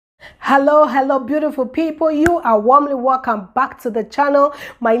Hello, beautiful people. You are warmly welcome back to the channel.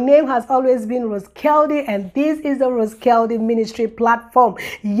 My name has always been Rosekeldy, and this is the Rosekeldy Ministry platform.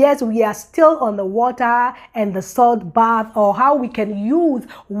 Yes, we are still on the water and the salt bath, or how we can use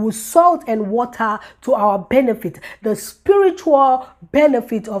salt and water to our benefit, the spiritual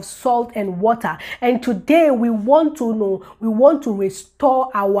benefit of salt and water. And today we want to restore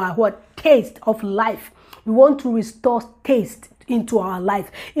our taste of life. We want to restore taste into our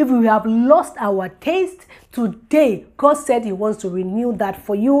life. If we have lost our taste, today God said He wants to renew that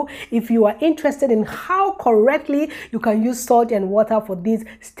for you. If you are interested in how correctly you can use salt and water for this,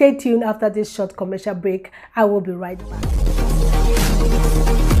 stay tuned after this short commercial break. I will be right back.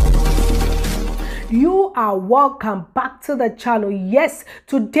 You are welcome back to the channel. Yes,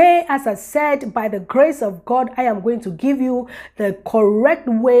 today, as I said, by the grace of God, I am going to give you the correct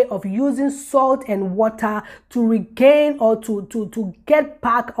way of using salt and water to regain or to get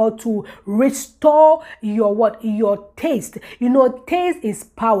back or to restore your taste. You know, taste is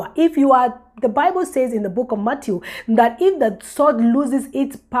power. The Bible says in the book of Matthew that if the salt loses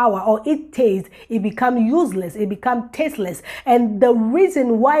its power or its taste, it becomes useless, it becomes tasteless. And the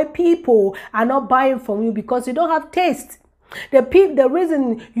reason why people are not buying from you because you don't have taste. The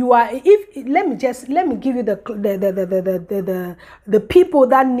reason you are, let me give you the people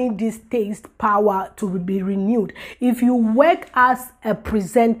that need this taste power to be renewed. If you work as a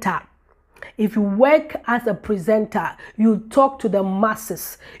presenter, you talk to the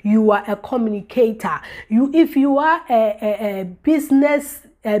masses, you are a communicator. If you are a business,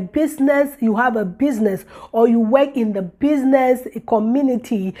 you have a business, or you work in the business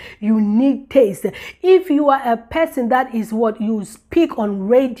community, you need taste. If you are a person that is you speak on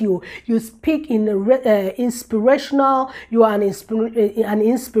radio, you speak in inspirational, you are an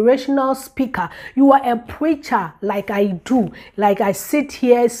inspirational speaker, you are a preacher like I do, like I sit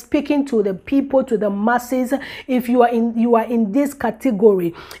here speaking to the people, to the masses. If you are in this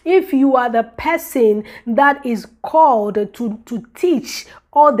category, if you are the person that is called to teach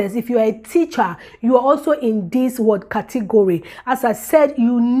others, if you are a teacher, you are also in this category. As I said,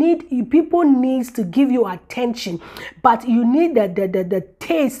 people need to give you attention, but you need the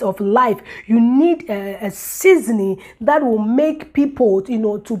taste of life. You need a seasoning that will make people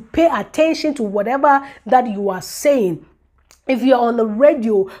to pay attention to whatever that you are saying. If you're on the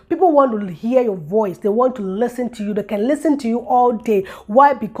radio, people want to hear your voice. They want to listen to you. They can listen to you all day.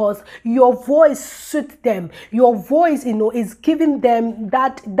 Why? Because your voice suits them. Your voice, is giving them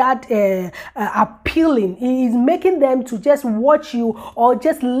that appealing. It is making them to just watch you or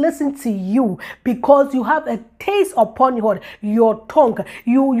just listen to you because you have a taste upon your tongue.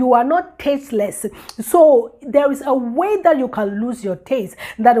 You are not tasteless. So there is a way that you can lose your taste.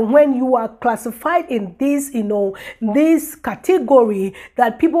 That when you are classified in this, this category,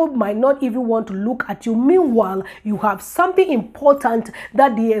 that people might not even want to look at you. Meanwhile, you have something important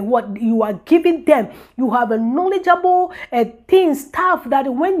that you are giving them. You have a knowledgeable stuff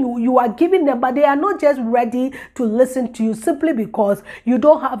that when you are giving them, but they are not just ready to listen to you simply because you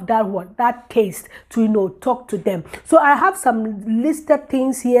don't have that taste to talk to them. So I have some listed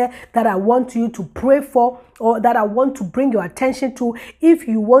things here that I want you to pray for, or that I want to bring your attention to if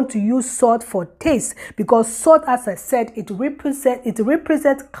you want to use salt for taste. Because salt, as I said, it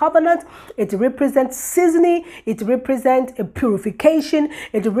represents covenant, it represents seasoning, it represents a purification,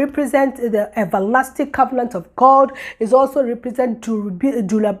 it represents the everlasting covenant of God. It also represents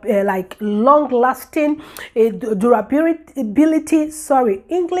long lasting durability. Sorry,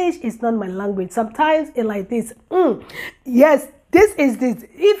 English is not my language. Sometimes it's like this. Yes, this is this.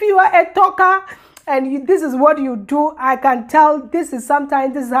 If you are a talker and this is what you do, I can tell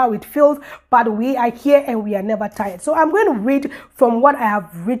sometimes this is how it feels, but we are here and we are never tired. So I'm going to read from what I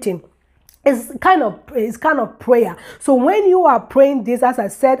have written. It's kind of prayer. So when you are praying this, as I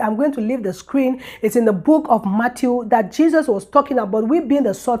said, I'm going to leave the screen. It's in the book of Matthew that Jesus was talking about we being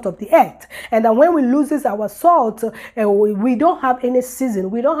the salt of the earth. And then when we lose our salt, we don't have any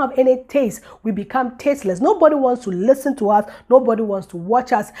season. We don't have any taste. We become tasteless. Nobody wants to listen to us. Nobody wants to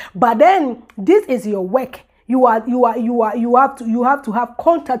watch us. But then this is your work. You have to have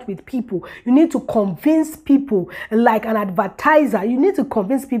contact with people. You need to convince people, like an advertiser. You need to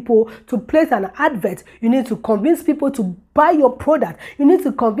convince people to place an advert. You need to convince people to buy your product. You need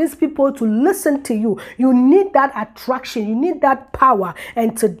to convince people to listen to you. You need that attraction. You need that power.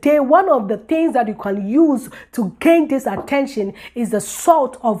 And today, one of the things that you can use to gain this attention is the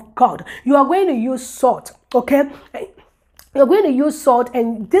salt of God. You are going to use salt, okay? You're going to use salt,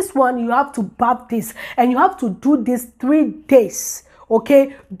 and this one you have to bath this, and you have to do this 3 days.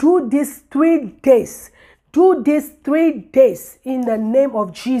 Okay, do this 3 days. Do this 3 days in the name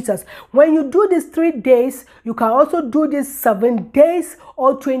of Jesus. When you do this 3 days, you can also do this 7 days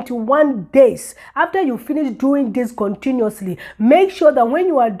or 21 days. After you finish doing this continuously, make sure that when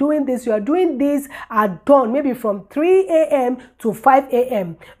you are doing this are done maybe from 3 a.m. to 5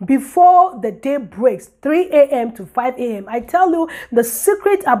 a.m. before the day breaks. 3 a.m. to 5 a.m. I tell you the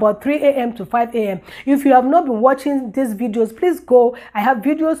secret about 3 a.m. to 5 a.m. If you have not been watching these videos, please go. I have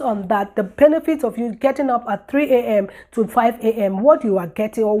videos on that. The benefits of you getting up at 3 a.m. to 5 a.m. what you are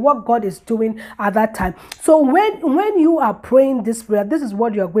getting or what God is doing at that time. So when you are praying this prayer, this is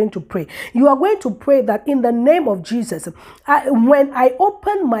what you are going to pray. You are going to pray that in the name of Jesus, when I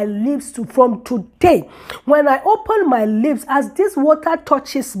open my lips from today, when I open my lips, as this water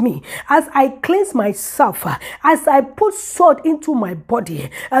touches me, as I cleanse myself, as I put salt into my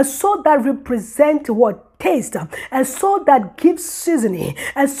body, a salt that represents what? Taste, and so that gives seasoning,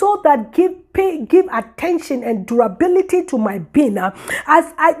 and so that give attention and durability to my being.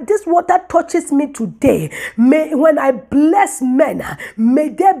 As this water touches me today, when I bless men, may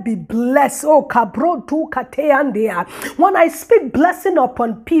they be blessed. Oh, kabro tu kateandia. When I speak blessing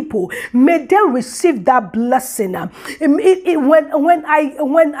upon people, may they receive that blessing. When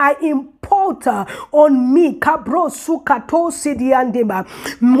I import on me, kabro sukato sidiandema.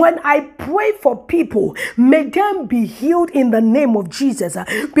 When I pray for people, may them be healed in the name of Jesus.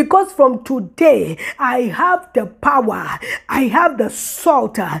 Because from today, I have the power, I have the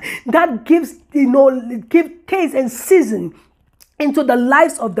salt that gives, give taste and season into the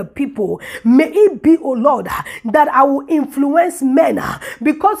lives of the people. May it be, oh Lord, that I will influence men,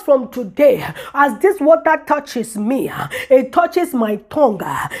 because from today, as this water touches me, it touches my tongue.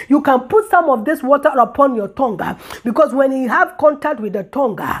 You can put some of this water upon your tongue, because when you have contact with the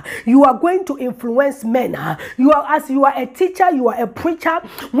tongue, you are going to influence men. As you are a teacher, you are a preacher.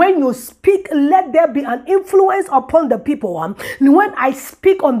 When you speak, let there be an influence upon the people. When I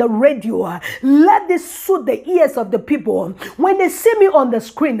speak on the radio, let this soothe the ears of the people. When they see me on the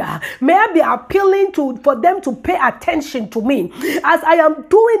screen, may I be appealing for them to pay attention to me as I am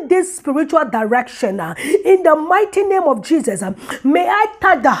doing this spiritual direction. In the mighty name of Jesus, may I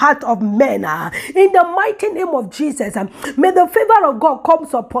touch the heart of men. In the mighty name of Jesus, may the favor of God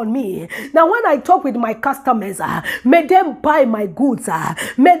comes upon me. Now when I talk with my customers, may them buy my goods,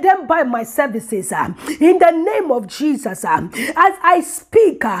 may them buy my services. In the name of Jesus, as I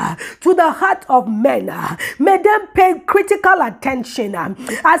speak to the heart of men, may them pay critical attention.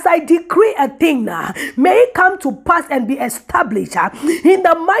 As I decree a thing, may it come to pass and be established in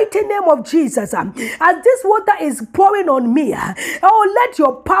the mighty name of Jesus. As this water is pouring on me, oh, let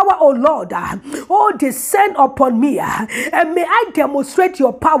your power, oh Lord, oh, descend upon me, and may I demonstrate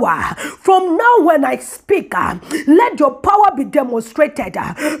your power. From now when I speak, let your power be demonstrated,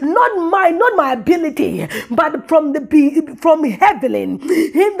 not my ability, but from heaven,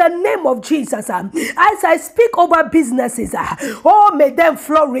 in the name of Jesus. As I speak over businesses, oh, may them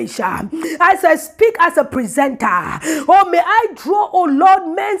flourish. As I speak as a presenter, oh, may I draw, oh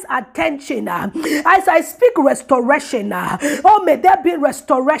Lord, men's attention. As I speak restoration, oh, may there be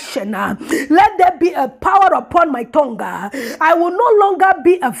restoration. Let there be a power upon my tongue. I will no longer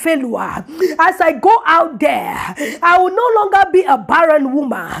be a failure. As I go out there, I will no longer be a barren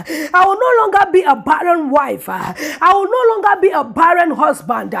woman. I will no longer be a barren wife. I will no longer be a barren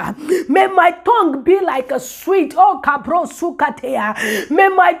husband. May my tongue be like a sweet, oh, kabro sukatea. May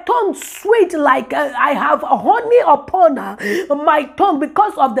my tongue sweet like I have honey upon my tongue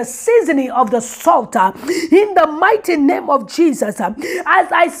because of the seasoning of the salt. In the mighty name of Jesus, as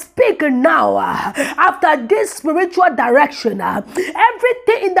I speak now, after this spiritual direction,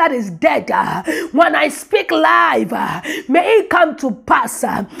 everything that is dead, when I speak live, may it come to pass.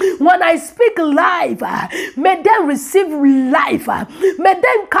 When I speak live, may them receive life. May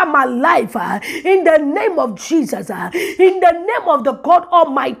them come alive in the name of Jesus, in the name of the God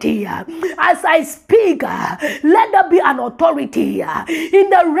Almighty. As I speak, let there be an authority in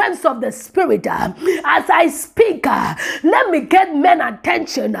the realms of the Spirit. As I speak, let me get men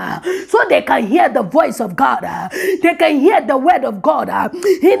attention so they can hear the voice of God. They can hear the word of God.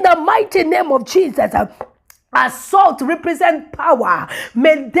 In the mighty name of Jesus. As salt represents power,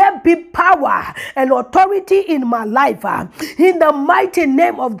 may there be power and authority in my life. In the mighty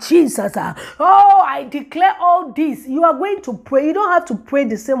name of Jesus. Oh, I declare all this. You are going to pray. You don't have to pray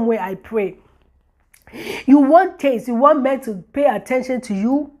the same way I pray. You want taste. You want men to pay attention to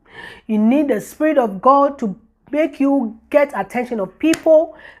you. You need the Spirit of God to make you get attention of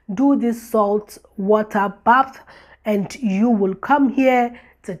people. Do this salt water bath, and you will come here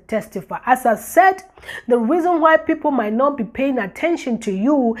to testify. As I said, the reason why people might not be paying attention to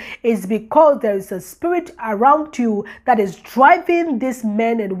you is because there is a spirit around you that is driving these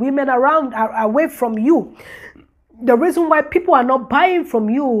men and women around away from you. The reason why people are not buying from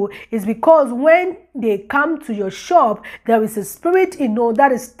you is because when they come to your shop, there is a spirit, that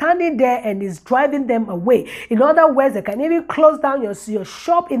is standing there and is driving them away. In other words, they can even close down your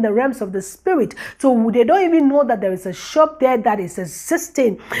shop in the realms of the spirit. So they don't even know that there is a shop there that is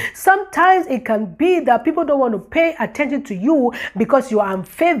existing. Sometimes it can be that people don't want to pay attention to you because you are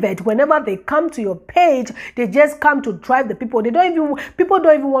unfavored. Whenever they come to your page, they just come to drive the people. People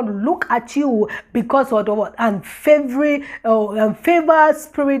don't even want to look at you because of the unfavored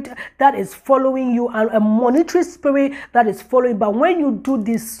spirit that is following you, and a monetary spirit that is following. But when you do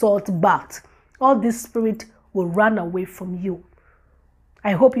this salt bath, all this spirit will run away from you.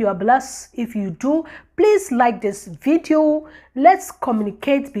 I hope you are blessed. If you do, please like this video. Let's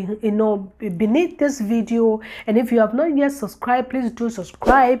communicate beneath this video. And if you have not yet subscribed, please do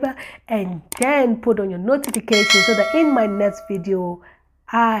subscribe and then put on your notification so that in my next video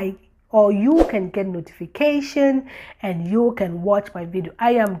you can get notification and you can watch my video.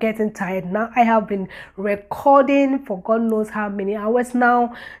 I am getting tired now. I have been recording for God knows how many hours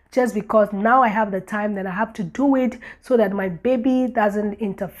now, just because now I have the time that I have to do it so that my baby doesn't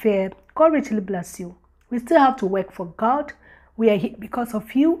interfere. God richly bless you. We still have to work for God. We are here because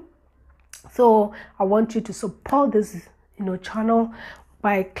of you. So I want you to support this channel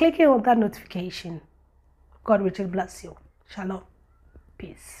by clicking on that notification. God richly bless you. Shalom.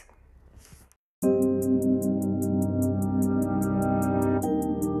 Peace.